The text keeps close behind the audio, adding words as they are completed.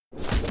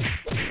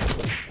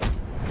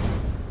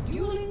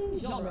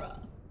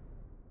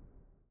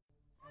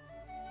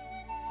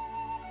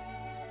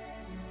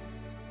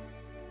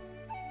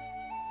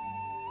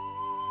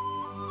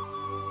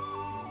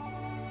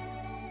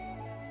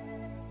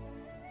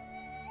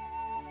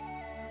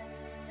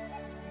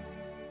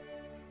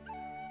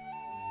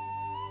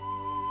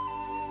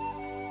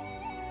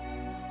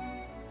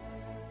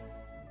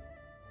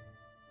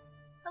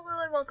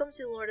and welcome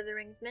to Lord of the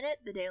Rings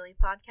Minute, the daily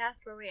podcast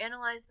where we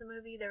analyze the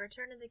movie The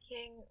Return of the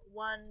King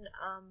one,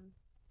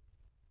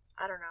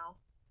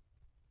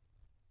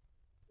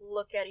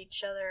 look at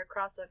each other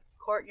across a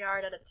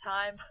courtyard at a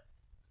time.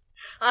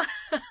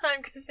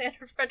 I'm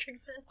Cassandra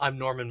Fredrickson. I'm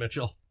Norman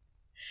Mitchell.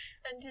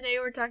 And today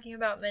we're talking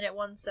about minute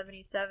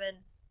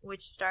 177,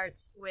 which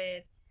starts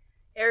with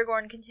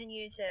Aragorn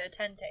continuing to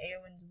attend to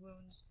Eowyn's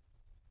wounds.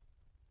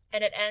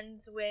 And it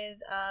ends with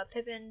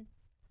Pippin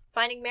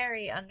finding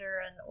Merry under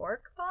an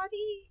orc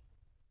body?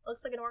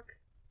 Looks like an orc.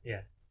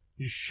 Yeah.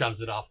 He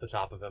shoves it off the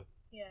top of him.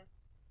 Yeah.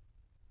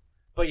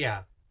 But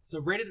yeah, so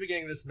right at the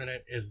beginning of this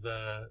minute is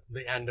the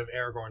end of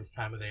Aragorn's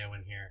time with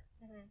Eowyn here.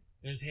 Mm-hmm.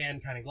 And his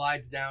hand kind of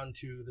glides down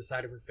to the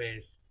side of her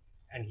face,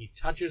 and he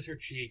touches her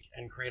cheek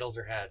and cradles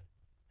her head,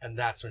 and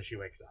that's when she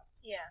wakes up.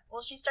 Yeah.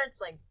 Well, she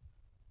starts,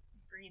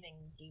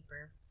 breathing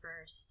deeper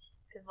first.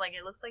 Because,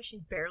 it looks like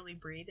she's barely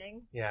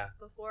breathing. Yeah.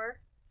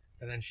 Before.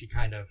 And then she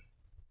kind of...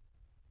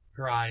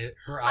 Her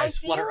eyes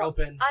flutter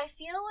open. I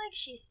feel like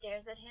she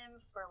stares at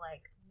him for,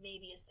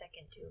 maybe a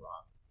second too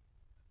long.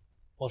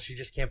 Well, she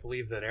just can't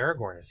believe that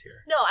Aragorn is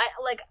here. No,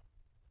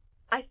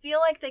 I feel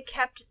like they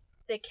kept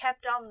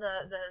on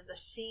the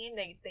scene.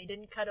 They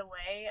didn't cut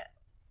away.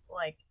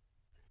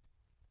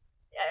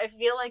 I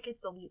feel like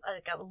it's a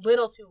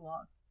little too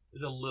long.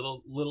 Is it a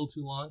little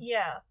too long?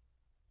 Yeah.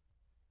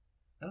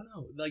 I don't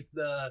know.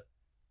 The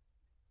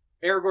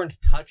Aragorn's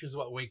touch is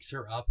what wakes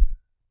her up.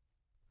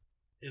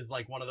 Is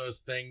one of those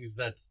things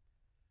that's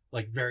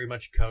very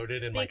much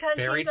coded in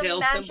fairy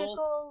tale symbols. Because he's a magical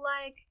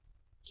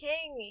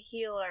king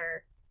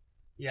healer.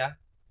 Yeah,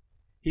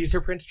 he's her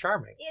Prince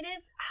Charming. It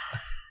is,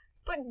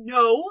 but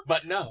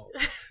no,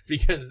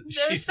 because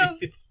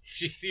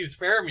she sees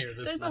Faramir.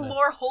 There's a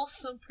more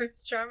wholesome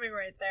Prince Charming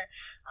right there.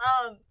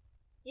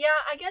 Yeah,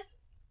 I guess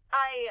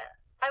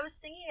I was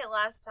thinking it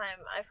last time.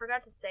 I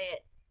forgot to say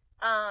it.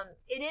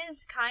 It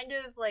is kind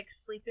of like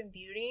Sleeping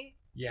Beauty.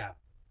 Yeah.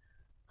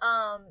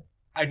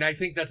 And I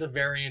think that's a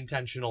very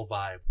intentional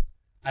vibe.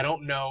 I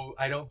don't know.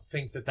 I don't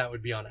think that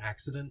would be on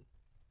accident.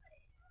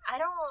 I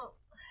don't...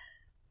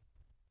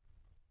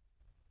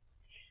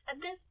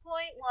 At this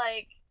point,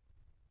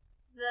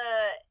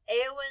 the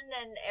Eowyn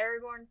and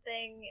Aragorn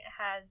thing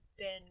has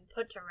been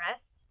put to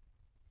rest.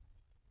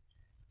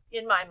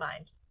 In my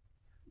mind.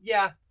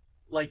 Yeah.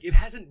 It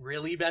hasn't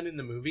really been in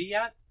the movie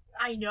yet.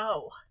 I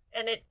know.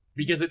 And it...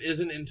 Because it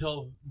isn't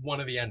until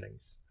one of the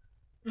endings.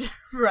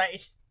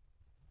 Right.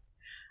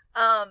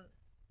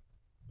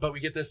 But we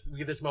get this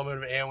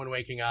moment of Eowyn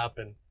waking up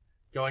and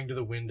going to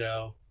the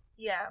window.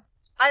 Yeah.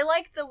 I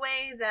like the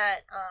way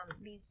that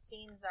these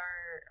scenes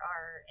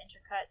are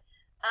intercut.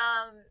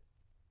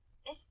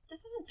 This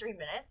isn't 3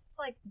 minutes. It's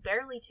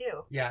barely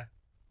 2. Yeah.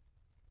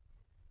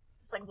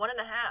 It's 1.5.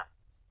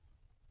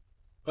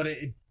 But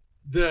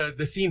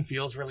the scene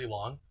feels really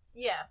long.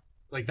 Yeah.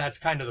 That's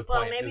kind of the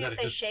point. Well, maybe if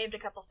they shaved a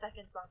couple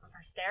seconds off of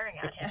her staring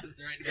at him. That's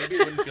right. Maybe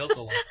it wouldn't feel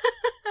so long.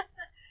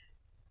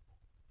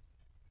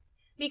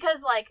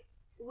 Because,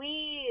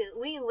 we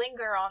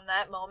linger on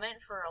that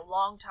moment for a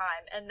long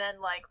time, and then,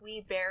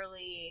 we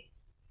barely,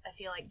 I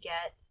feel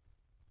get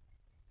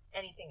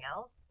anything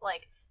else.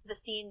 The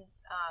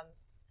scenes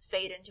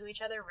fade into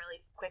each other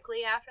really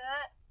quickly after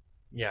that.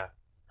 Yeah.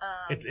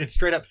 It's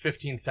straight up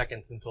 15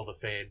 seconds until the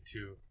fade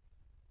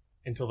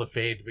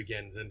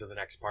begins into the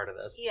next part of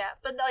this. Yeah,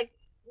 but,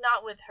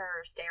 not with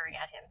her staring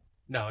at him.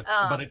 No,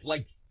 but it's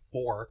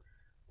 4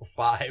 or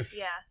 5.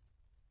 Yeah.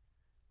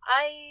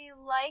 I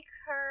like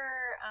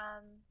her,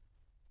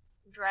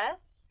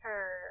 dress,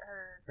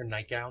 her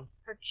nightgown,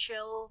 her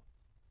chill,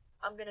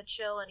 I'm gonna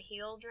chill and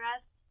heal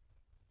dress.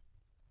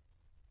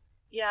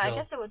 Yeah, I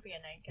guess it would be a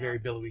nightgown. Very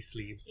billowy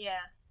sleeves.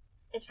 Yeah.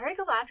 It's very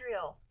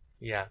Galadriel.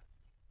 Yeah.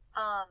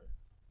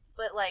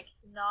 But,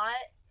 not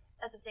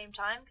at the same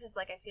time, because,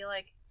 I feel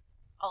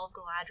all of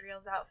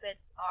Galadriel's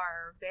outfits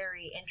are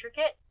very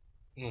intricate.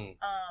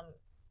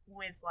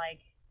 With,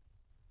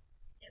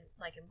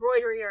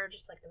 embroidery or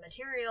just the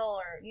material,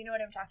 or you know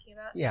what I'm talking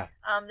about. Yeah.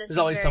 There's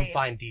always some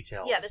fine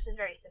details. Yeah, this is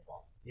very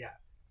simple. Yeah.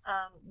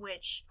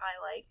 Which I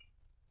like.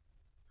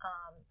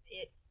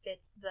 It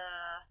fits the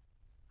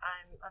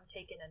I'm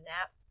taking a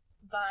nap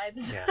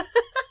vibes. Yeah.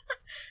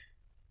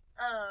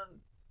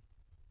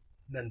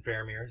 Then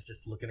Faramir is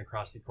just looking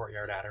across the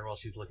courtyard at her while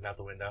she's looking out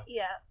the window.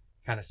 Yeah.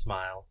 Kind of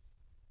smiles.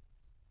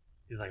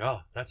 He's like, "Oh,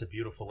 that's a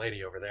beautiful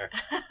lady over there."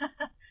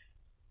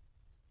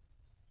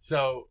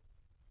 So,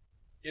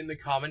 in the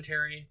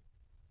commentary,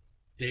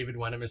 David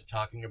Wenham is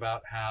talking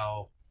about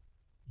how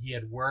he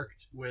had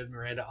worked with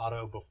Miranda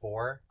Otto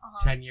before,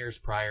 10 years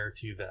prior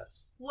to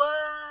this. What?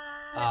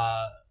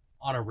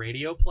 On a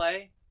radio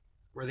play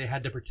where they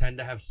had to pretend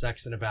to have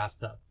sex in a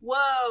bathtub.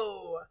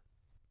 Whoa.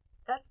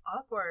 That's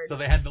awkward. So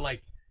they had to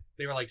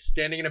they were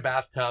standing in a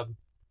bathtub,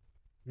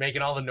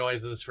 making all the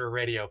noises for a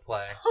radio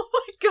play. Oh my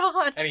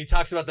god. And he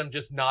talks about them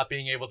just not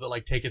being able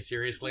to take it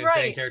seriously and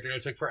stay in character.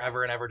 It took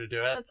forever and ever to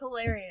do it. That's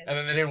hilarious. And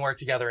then they didn't work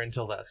together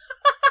until this.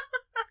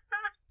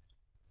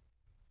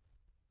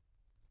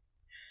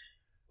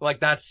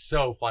 That's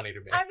so funny to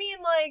me. I mean,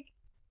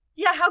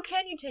 Yeah, how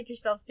can you take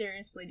yourself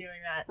seriously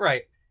doing that?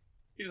 Right.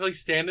 He's like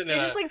standing in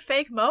You're just like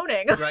fake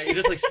moaning. Right, you're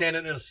just like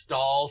standing in a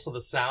stall so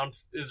the sound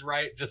is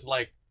right, just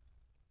like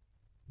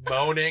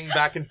moaning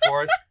back and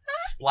forth,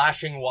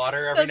 splashing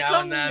water every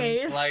now and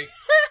then. Like,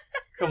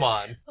 come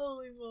on.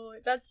 Holy moly.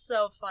 That's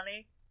so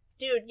funny.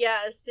 Dude, yeah,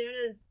 as soon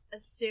as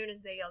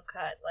they yell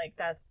cut, like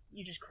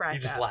you just crack up.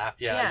 You just laugh,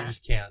 yeah, you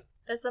just can't.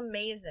 That's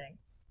amazing.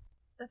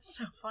 That's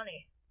so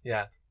funny.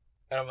 Yeah.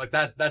 And I'm like,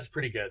 that's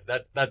pretty good.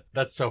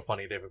 That's so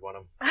funny, David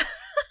Wenham.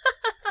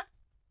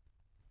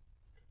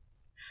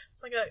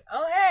 It's like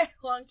oh hey,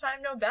 long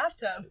time no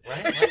bathtub.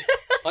 Right?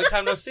 Long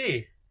time no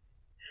see.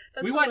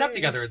 We wind up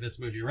together in this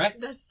movie, right?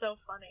 That's so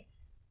funny.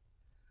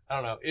 I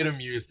don't know. It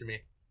amused me.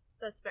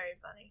 That's very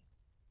funny.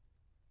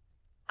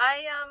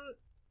 I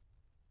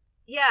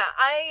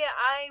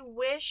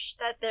wish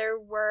that there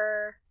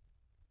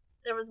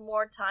was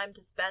more time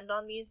to spend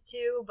on these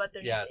two, but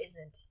there just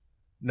isn't.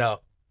 No,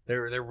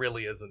 there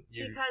really isn't.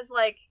 Because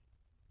like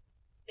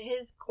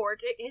his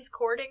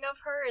courting of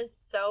her is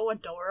so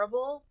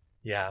adorable.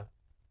 Yeah.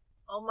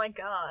 Oh my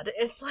god,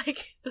 it's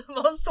like the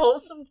most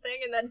wholesome thing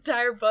in that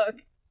entire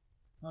book.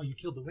 Oh, you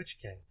killed the Witch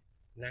King.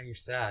 Now you're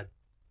sad.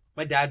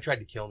 My dad tried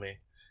to kill me.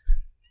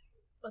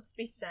 Let's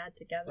be sad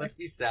together. Let's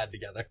be sad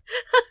together.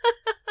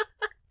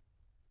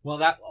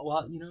 While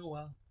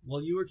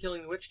you were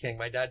killing the Witch King,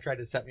 my dad tried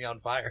to set me on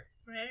fire.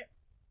 Right.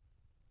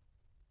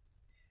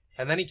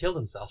 And then he killed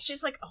himself.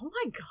 She's like, oh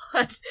my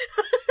god.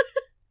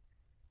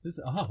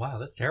 Oh wow,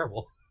 that's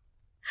terrible.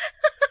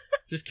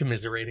 Just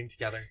commiserating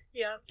together.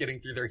 Yeah. Getting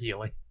through their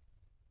healing.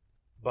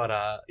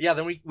 But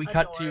then we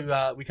cut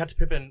to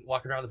Pippin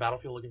walking around the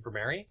battlefield looking for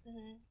Merry.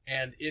 Mm-hmm.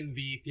 And in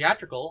the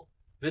theatrical,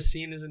 this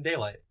scene is in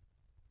daylight.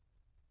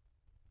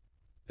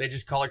 They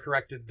just color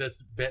corrected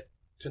this bit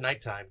to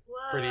nighttime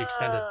for the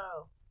extended.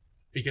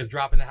 Because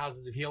dropping the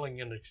Houses of Healing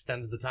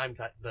extends the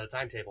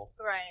timetable.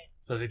 Right.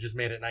 So they just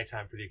made it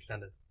nighttime for the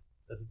extended.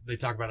 They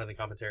talk about it in the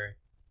commentary.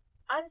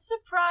 I'm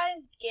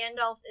surprised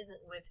Gandalf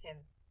isn't with him.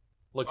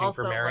 Looking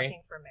for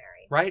Merry.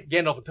 Right?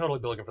 Gandalf would totally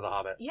be looking for the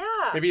Hobbit.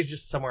 Yeah. Maybe he's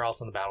just somewhere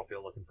else on the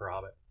battlefield looking for a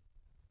Hobbit.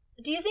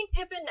 Do you think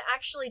Pippin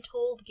actually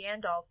told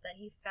Gandalf that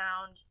he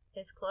found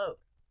his cloak?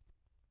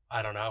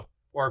 I don't know.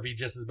 Or if he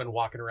just has been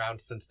walking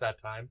around since that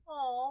time.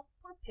 Aw,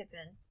 poor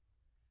Pippin.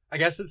 I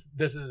guess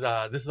this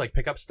is like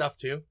pickup stuff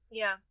too.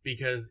 Yeah.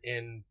 Because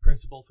in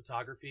principal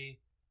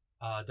photography,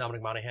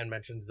 Dominic Monaghan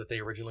mentions that they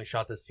originally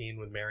shot this scene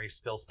with Merry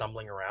still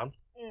stumbling around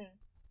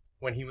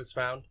when he was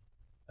found.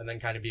 And then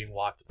kind of being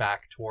walked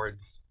back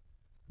towards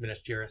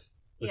Minas Tirith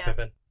with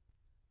Pippin.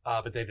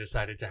 But they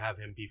decided to have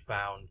him be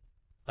found,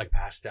 like,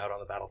 passed out on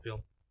the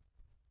battlefield.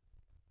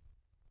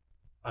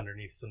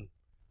 Underneath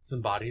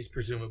some bodies.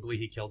 Presumably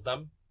he killed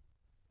them.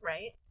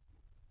 Right.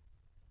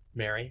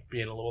 Merry,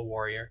 being a little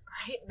warrior.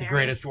 Right, Merry. The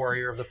greatest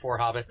warrior of the four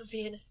hobbits.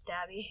 Being a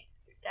stabby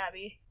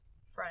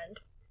friend.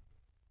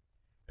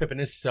 Pippin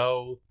is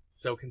so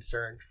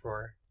concerned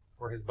for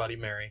his buddy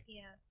Merry.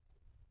 Yeah.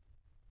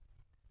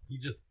 He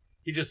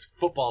just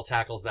football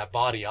tackles that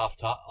body off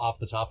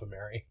the top of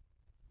Merry.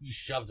 He just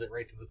shoves it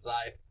right to the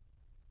side.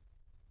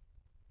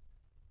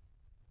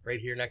 Right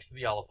here next to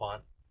the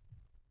Oliphant.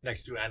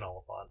 Next to an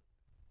Oliphant.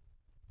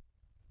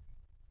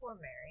 Poor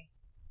Merry.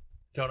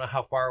 Don't know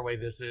how far away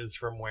this is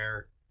from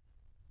where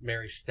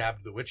Merry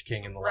stabbed the Witch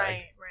King in the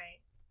leg. Right.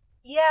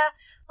 Yeah,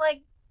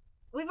 like,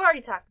 we've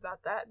already talked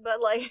about that, but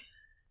like...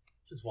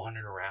 Just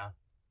wandering around.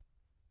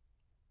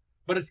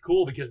 But it's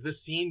cool because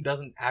this scene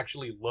doesn't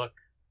actually look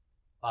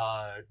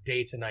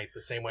day to night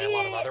the same way a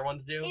lot of other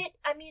ones do.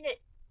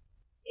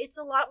 It's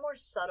a lot more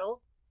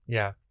subtle.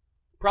 Yeah.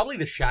 Probably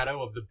the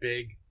shadow of the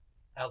big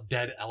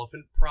dead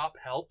elephant prop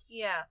helps.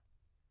 Yeah.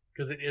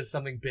 Because it is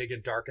something big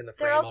and dark in the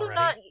frame. They're also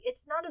already.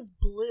 It's not as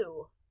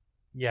blue.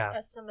 Yeah.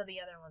 As some of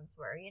the other ones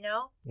were, you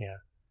know? Yeah.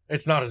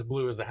 It's not as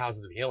blue as the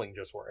Houses of Healing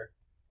just were.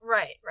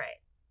 Right.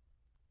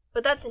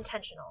 But that's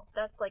intentional.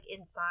 That's like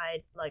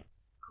inside, like,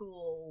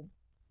 cool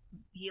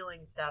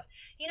healing stuff.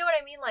 You know what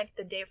I mean? Like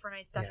the Day for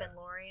Night stuff in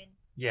Lorien.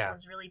 Yeah.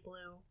 Was really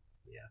blue.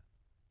 Yeah.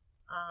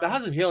 The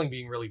House of Healing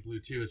being really blue,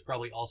 too, is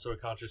probably also a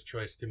conscious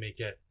choice to make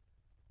it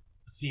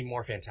seem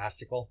more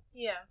fantastical.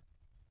 Yeah.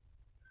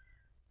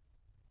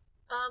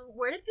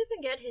 Where did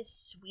Pippin get his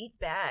sweet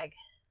bag?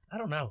 I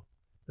don't know.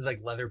 It's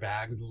like leather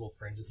bag with a little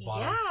fringe at the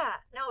bottom. Yeah.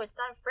 No, it's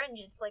not a fringe.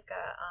 It's like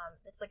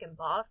it's like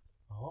embossed.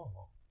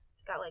 Oh.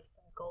 It's got like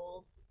some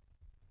gold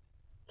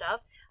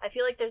stuff. I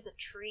feel like there's a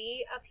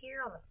tree up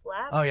here on the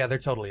flap. Oh yeah, there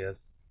totally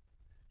is.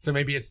 So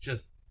maybe it's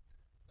just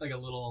like a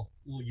little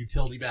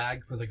utility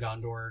bag for the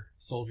Gondor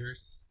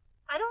soldiers.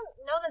 I don't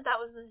know that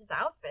was his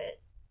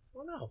outfit. I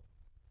don't know.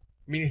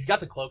 I mean, he's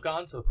got the cloak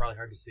on, so it's probably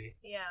hard to see.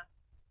 Yeah.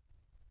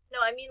 No,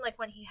 I mean like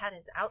when he had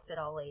his outfit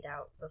all laid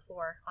out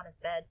before on his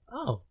bed.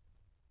 Oh.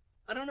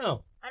 I don't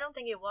know. I don't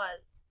think it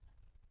was.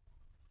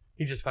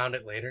 He just found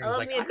it later and he's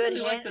like, I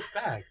really like this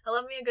bag. I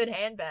love me a good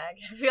handbag.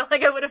 I feel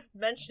like I would have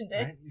mentioned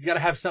it. Right? He's got to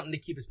have something to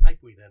keep his pipe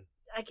weed in.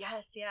 I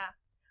guess, yeah.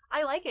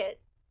 I like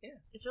it. Yeah.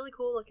 It's really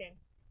cool looking.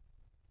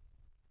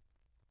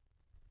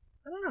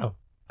 I don't know.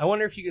 I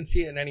wonder if you can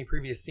see it in any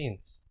previous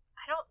scenes.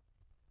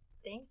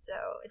 think so.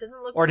 It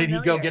doesn't look Or did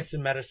familiar. he go get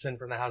some medicine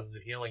from the Houses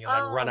of Healing and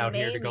then run out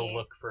here to go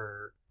look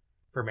for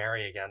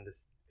Mary again?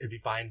 If he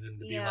finds him,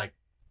 to be like,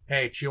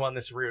 hey, chew on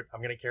this root.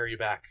 I'm going to carry you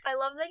back. I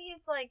love that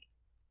he's, like,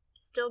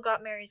 still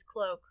got Mary's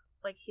cloak.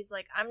 Like, he's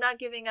like, I'm not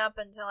giving up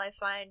until I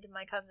find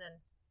my cousin.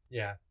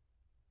 Yeah.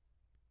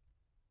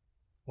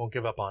 Won't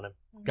give up on him.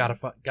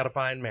 Mm-hmm. Gotta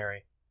find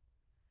Mary.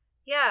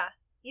 Yeah.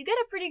 You get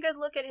a pretty good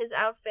look at his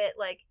outfit.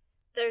 Like,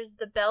 there's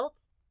the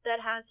belt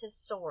that has his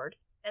sword,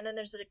 and then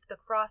there's the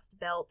crossed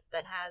belt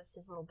that has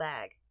his little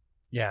bag.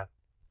 Yeah.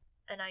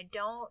 And I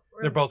don't...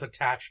 They're both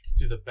attached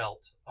to the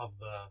belt of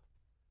the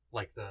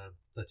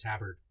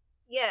tabard.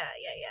 Yeah.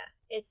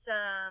 It's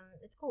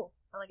cool.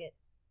 I like it.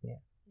 Yeah.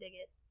 Dig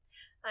it.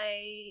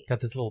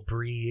 Got this little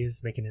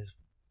breeze making his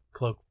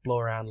cloak blow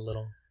around a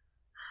little.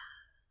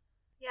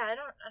 Yeah, I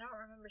don't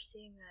remember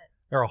seeing that.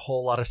 There are a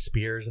whole lot of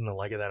spears in the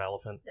leg of that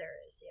elephant. There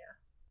is, yeah.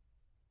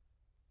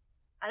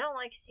 I don't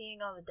like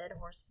seeing all the dead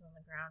horses on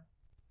the ground.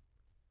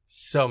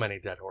 So many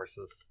dead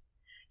horses.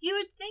 You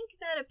would think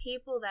that a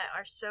people that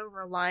are so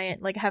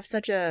reliant, like, have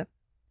such a,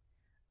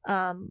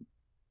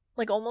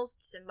 like,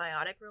 almost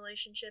symbiotic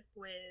relationship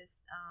with,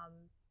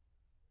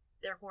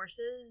 their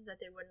horses,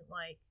 that they wouldn't,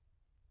 like,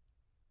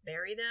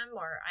 bury them,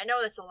 or, I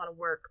know that's a lot of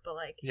work, but,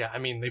 like... Yeah, I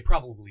mean, they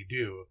probably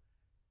do.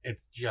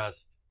 It's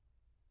just...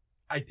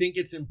 I think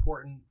it's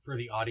important for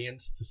the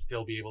audience to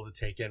still be able to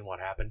take in what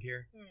happened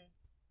here.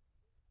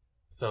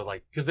 So,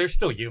 like, because there's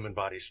still human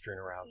bodies strewn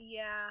around.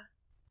 Yeah.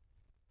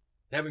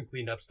 They haven't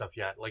cleaned up stuff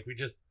yet. Like, we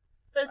just...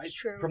 That's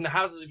true. From the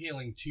Houses of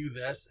Healing to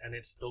this, and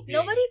it's still being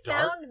Nobody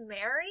dark. found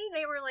Mary?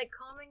 They were, like,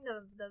 combing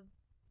the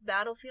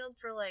battlefield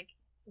for, like,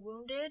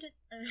 wounded?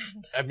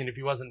 And... I mean, if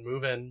he wasn't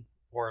moving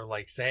or,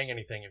 like, saying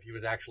anything, if he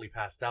was actually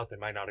passed out, they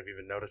might not have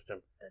even noticed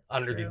him. That's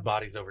under true. These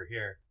bodies over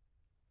here.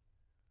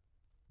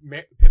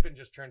 Pippin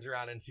just turns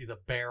around and sees a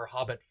bare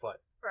hobbit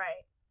foot.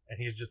 Right. And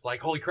he's just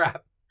like, holy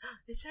crap.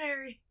 It's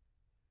Mary.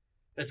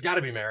 It's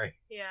gotta be Mary.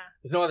 Yeah.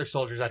 There's no other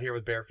soldiers out here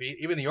with bare feet.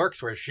 Even the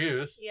orcs wear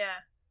shoes. Yeah.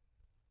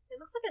 It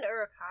looks like an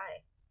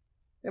Uruk-hai.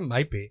 It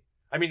might be.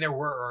 I mean, there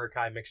were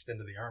Uruk-hai mixed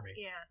into the army.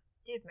 Yeah.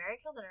 Dude, Mary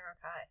killed an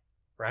Uruk-hai.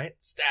 Right?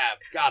 Stab.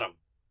 Got him.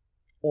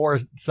 Or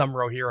some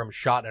Rohirrim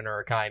shot an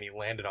Uruk-hai and he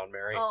landed on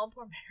Mary. Oh,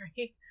 poor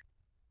Mary.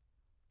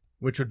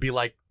 Which would be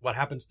like what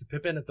happens to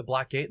Pippin at the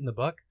Black Gate in the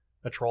book.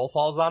 A troll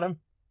falls on him.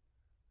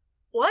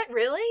 What?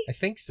 Really? I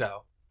think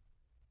so.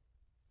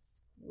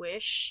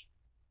 Squish.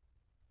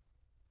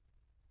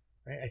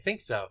 Right? I think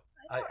so.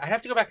 I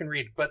have to go back and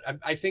read, but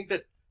I think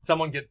that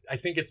I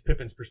think it's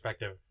Pippin's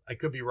perspective. I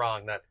could be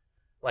wrong that,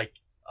 like,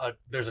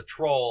 there's a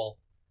troll,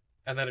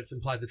 and then it's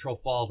implied the troll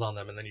falls on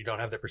them, and then you don't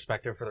have their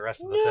perspective for the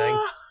rest of the thing.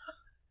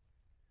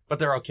 But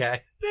they're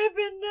okay.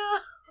 Pippin, no!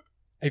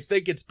 I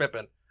think it's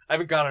Pippin. I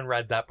haven't gone and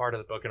read that part of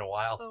the book in a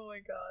while. Oh my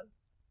god.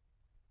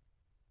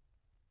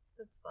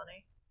 That's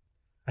funny.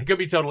 I could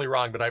be totally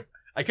wrong, but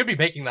I could be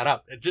making that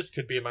up. It just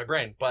could be in my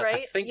brain. But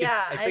right? I think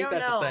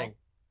that's know. a thing.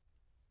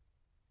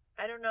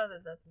 I don't know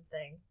that that's a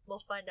thing.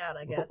 We'll find out,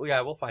 I guess. Yeah,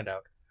 we'll find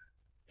out.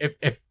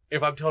 If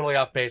I'm totally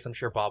off base, I'm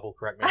sure Bob will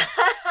correct me.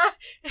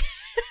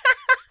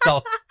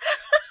 So,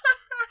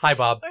 hi,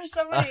 Bob. Or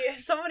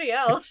somebody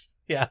else.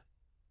 Yeah.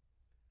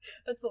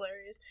 That's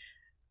hilarious.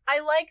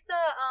 I like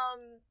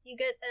you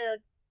get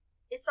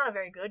it's not a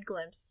very good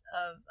glimpse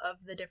of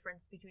the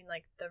difference between,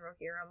 like, the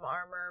Rohirrim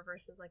armor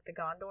versus, like, the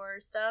Gondor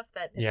stuff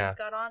that Pippin's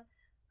got on.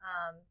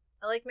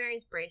 I like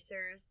Mary's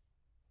bracers.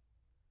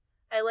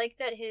 I like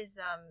that his,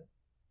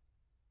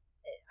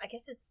 I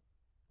guess is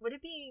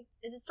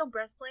it still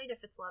breastplate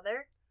if it's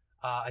leather?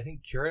 I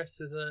think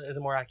cuirass is a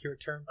more accurate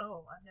term.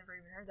 Oh, I've never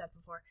even heard that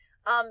before.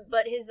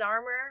 But his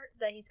armor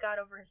that he's got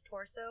over his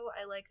torso,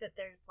 I like that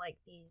there's, like,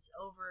 these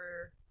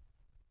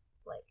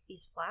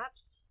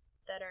flaps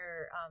that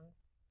are,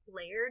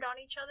 layered on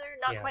each other.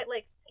 Not quite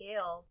like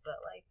scale,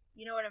 but, like,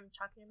 you know what I'm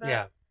talking about?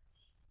 Yeah.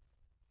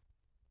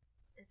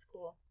 It's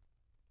cool.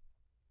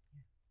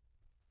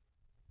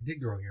 I dig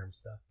the Rohirrim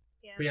stuff.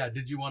 Yeah. But yeah,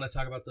 did you want to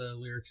talk about the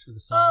lyrics for the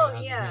song?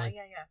 Oh, yeah.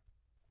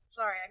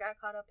 Sorry, I got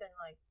caught up in,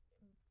 like,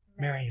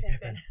 Mary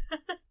Pippin.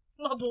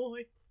 My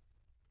boys.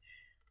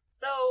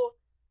 So,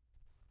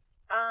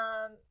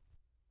 the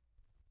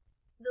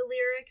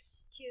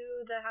lyrics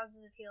to the Houses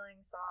of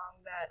Healing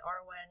song that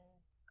Arwen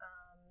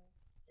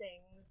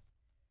sings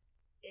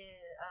is,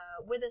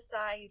 with a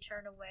sigh you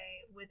turn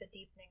away, with a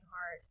deepening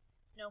heart,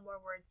 no more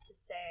words to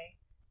say.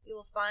 You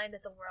will find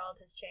that the world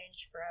has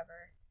changed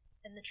forever,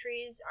 and the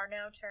trees are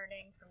now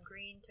turning from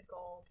green to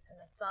gold, and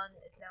the sun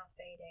is now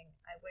fading.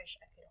 I wish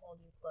I could hold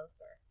you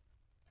closer.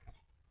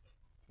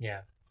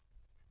 Yeah.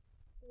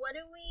 What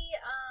do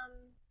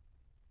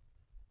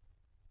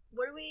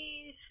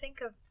we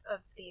think of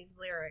these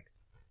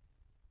lyrics?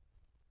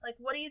 Like,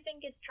 what do you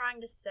think it's trying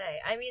to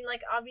say? I mean,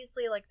 like,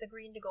 obviously, like, the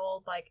green to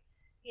gold, like,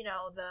 you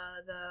know,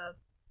 the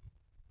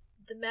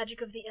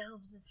magic of the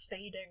elves is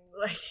fading,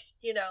 like,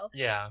 you know?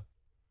 Yeah.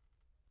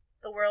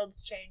 The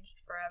world's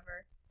changed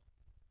forever.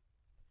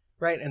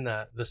 Right, and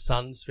the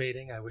sun's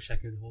fading. I wish I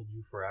could hold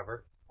you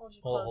forever.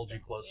 Hold you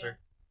closer. Yeah.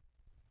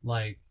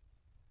 Like,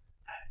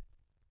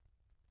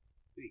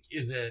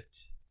 is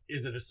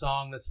it a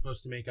song that's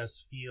supposed to make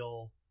us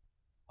feel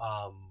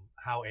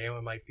how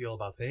Éowyn might feel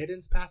about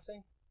Theoden's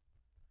passing?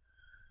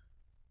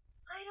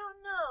 I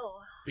don't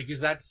know. Because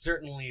that's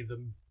certainly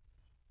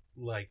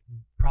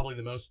probably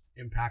the most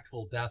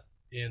impactful death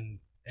in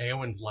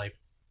Éowyn's life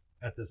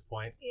at this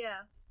point.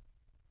 Yeah.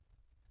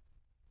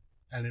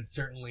 And it's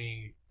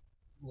certainly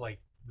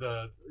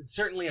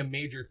certainly a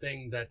major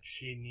thing that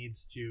she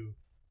needs to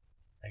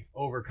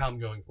overcome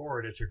going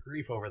forward is her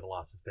grief over the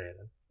loss of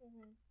Theoden.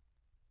 Mm-hmm.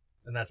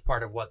 And that's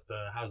part of what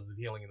the Houses of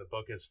Healing in the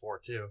book is for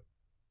too.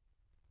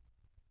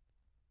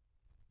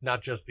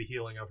 Not just the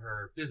healing of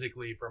her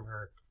physically from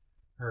her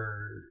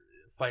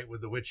fight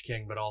with the Witch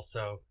King, but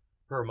also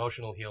her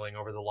emotional healing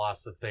over the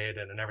loss of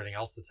Theoden and everything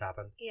else that's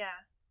happened.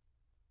 Yeah.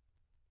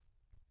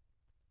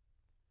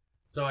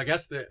 So I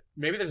guess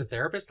maybe there's a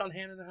therapist on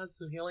hand in the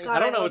Houses of Healing. God, I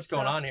don't know what's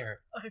going on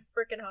here. I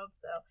freaking hope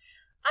so.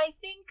 I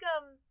think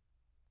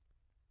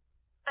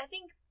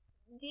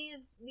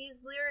these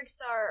lyrics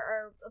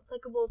are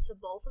applicable to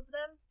both of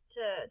them, to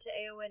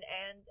Éowyn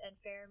and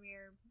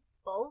Faramir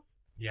both.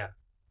 Yeah.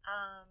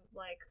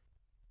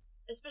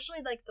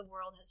 Especially the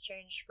world has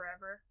changed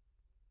forever.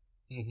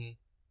 Mm-hmm.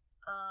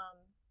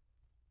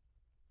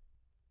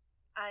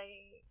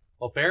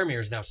 Well, Faramir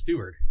is now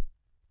steward.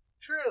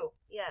 True.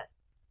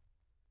 Yes.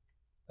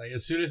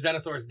 As soon as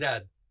Denethor's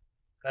dead,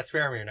 that's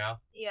Faramir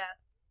now. Yeah.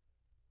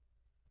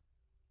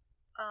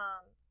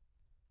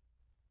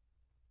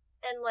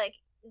 And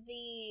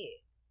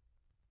the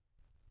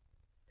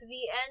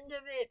end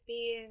of it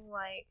being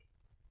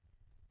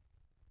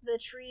the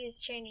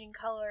trees changing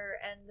color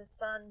and the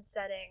sun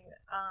setting,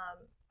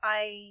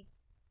 I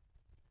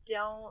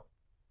don't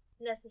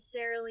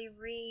necessarily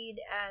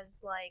read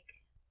as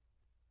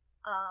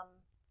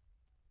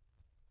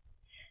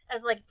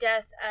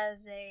death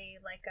as a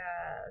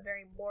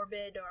very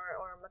morbid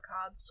or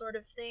macabre sort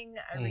of thing.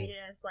 I read it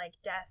as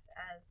death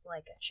as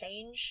a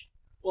change.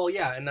 Well,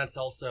 yeah, and that's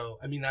also,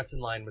 that's in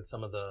line with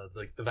some of the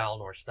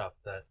Valinor stuff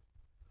that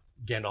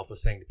Gandalf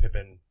was saying to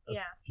Pippin a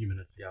few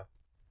minutes ago.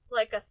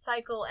 A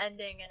cycle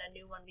ending and a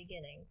new one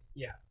beginning.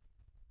 Yeah.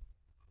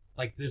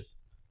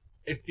 This,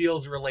 it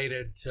feels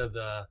related to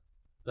the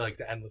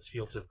endless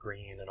fields of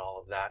green and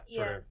all of that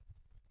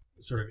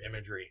sort of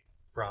imagery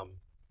from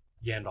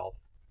Gandalf.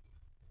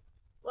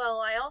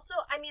 Well, I also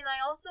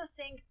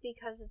think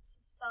because it's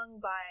sung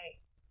by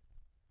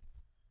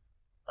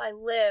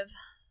Liv,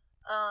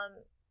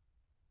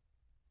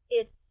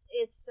 it's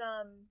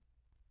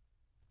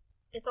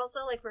also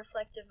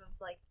reflective of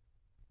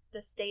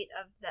the state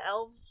of the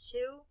elves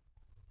too.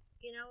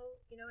 You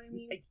know what I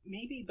mean?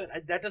 Maybe,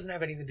 but that doesn't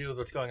have anything to do with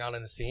what's going on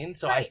in the scene.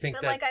 So right, I think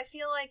but that I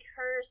feel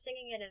her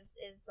singing it is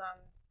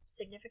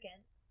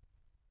significant.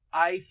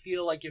 I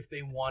feel if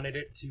they wanted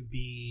it to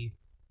be,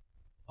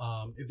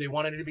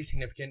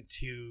 significant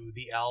to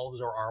the elves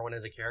or Arwen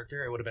as a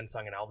character, it would have been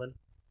sung in Elven.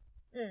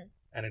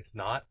 And it's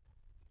not.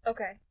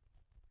 Okay.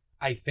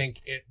 I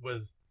think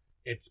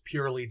it's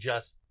purely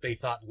just they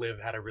thought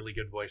Liv had a really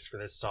good voice for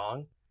this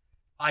song.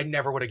 I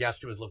never would have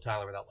guessed it was Liv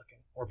Tyler without looking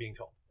or being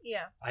told.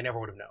 Yeah. I never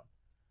would have known.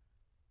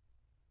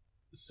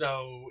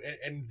 So,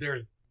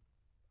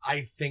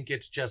 I think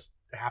it's just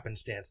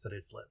happenstance that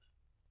it's Liv.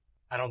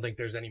 I don't think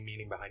there's any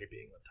meaning behind it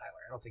being Liv Tyler.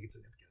 I don't think it's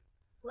significant.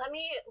 Let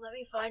me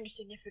find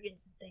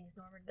significance in things,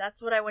 Norman. That's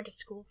what I went to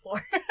school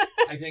for.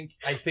 I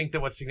think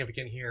that what's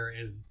significant here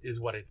is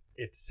what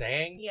it's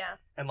saying. Yeah.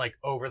 And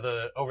over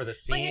the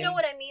scene. But you know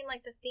what I mean?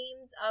 The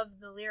themes of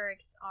the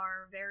lyrics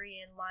are very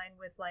in line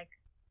with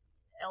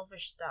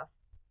elvish stuff.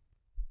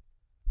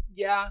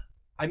 Yeah.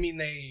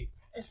 They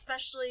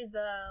especially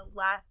the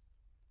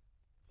last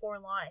 4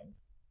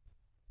 lines.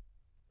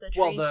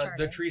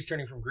 The trees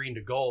turning from green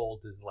to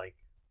gold is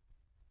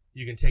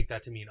you can take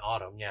that to mean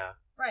autumn, yeah.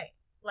 Right.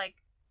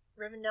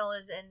 Rivendell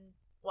is in,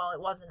 well, it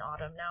was in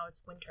autumn, now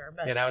it's winter,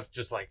 but... Yeah, now it's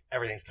just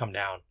everything's come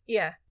down.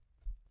 Yeah.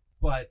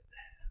 But,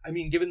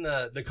 given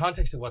the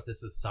context of what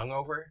this is sung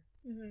over,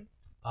 mm-hmm.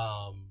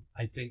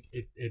 I think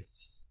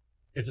it's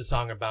a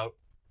song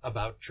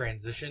about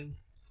transition,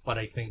 but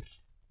I think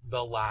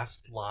the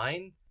last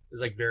line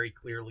is very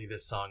clearly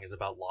this song is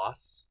about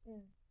loss.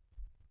 Mm.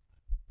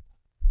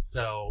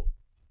 So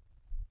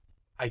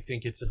I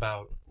think it's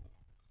about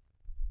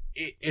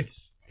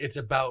it's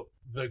about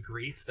the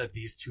grief that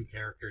these two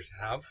characters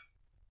have.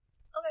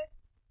 Okay.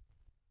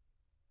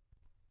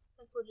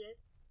 That's legit.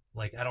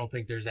 I don't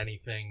think there's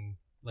anything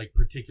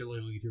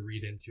particularly to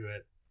read into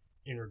it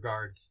in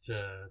regards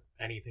to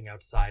anything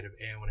outside of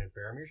Éowyn and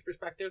Faramir's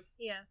perspective.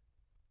 Yeah.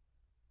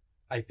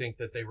 I think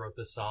that they wrote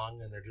this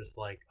song and they're just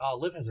oh,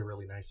 Liv has a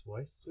really nice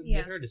voice. We can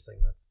get her to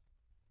sing this.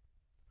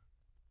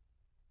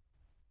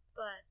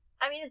 But,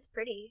 it's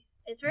pretty.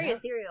 It's very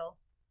ethereal.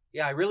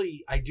 Yeah,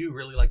 I do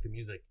really like the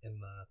music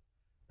in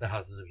the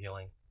Houses of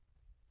Healing.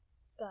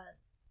 But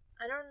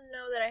I don't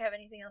know that I have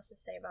anything else to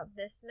say about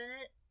this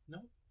minute. No.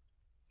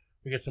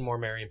 We get some more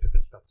Merry and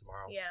Pippin stuff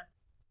tomorrow. Yeah.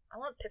 I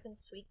want Pippin's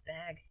sweet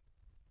bag.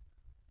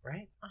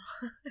 Right?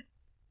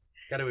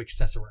 Got to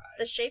accessorize.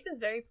 The shape is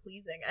very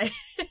pleasing.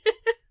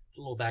 It's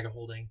a little bag of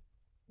holding.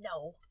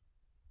 No.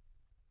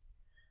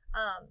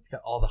 It's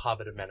got all the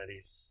Hobbit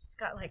amenities. It's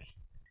got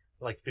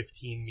like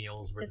 15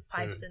 meals worth his of food.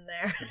 pipes in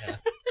there. Yeah.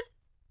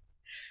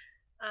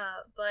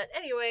 But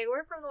anyway,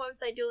 we're from the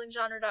website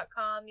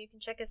duelinggenre.com. You can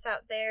check us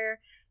out there.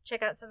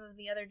 Check out some of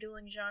the other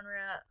dueling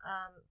genre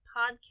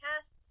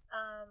podcasts.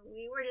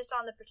 We were just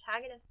on the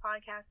Protagonist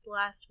podcast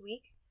last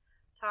week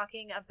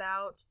talking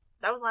about...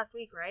 That was last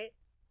week, right?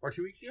 Or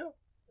 2 weeks ago?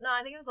 No,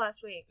 I think it was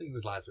last week. I think it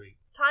was last week.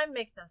 Time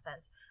makes no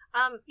sense.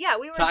 Yeah,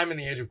 we were... Time in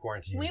the age of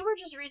quarantine. We were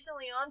just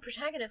recently on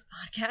Protagonist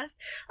podcast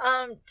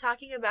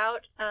talking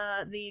about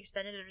the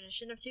extended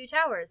edition of Two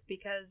Towers,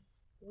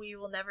 because we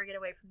will never get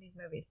away from these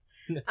movies.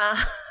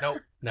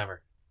 Nope,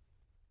 never.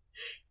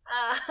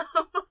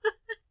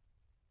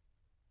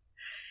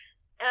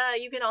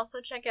 You can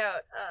also check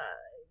out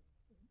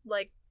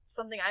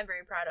something I'm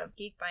very proud of,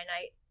 Geek by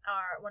Night,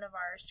 one of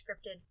our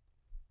scripted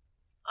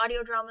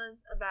audio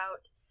dramas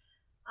about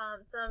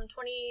some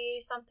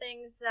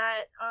 20-somethings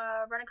that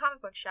run a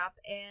comic book shop,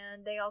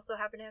 and they also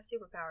happen to have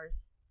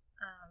superpowers.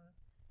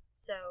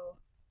 So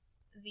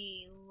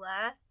the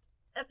last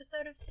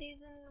episode of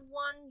season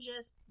 1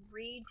 just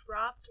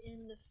re-dropped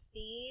in the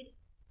feed,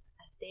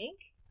 I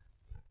think.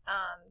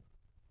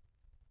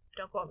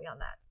 Don't quote me on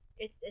that.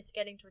 It's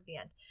getting toward the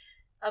end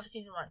of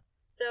season 1.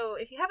 So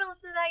if you haven't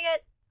listened to that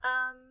yet,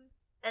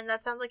 and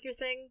that sounds like your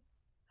thing,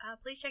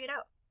 please check it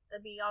out.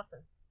 That'd be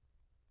awesome.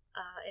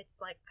 It's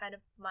like kind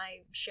of my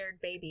shared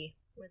baby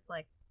with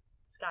like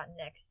Scott and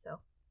Nick,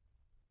 so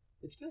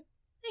it's good.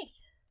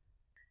 Thanks.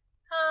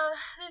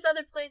 There's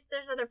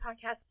other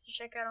podcasts to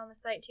check out on the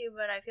site too,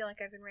 but I feel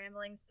like I've been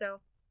rambling,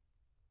 so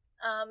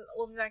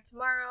we'll be back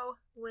tomorrow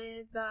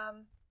with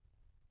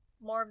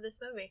more of this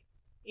movie.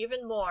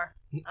 Even more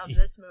of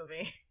this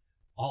movie.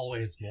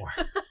 Always more.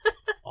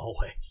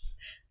 Always.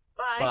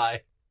 Bye.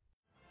 Bye.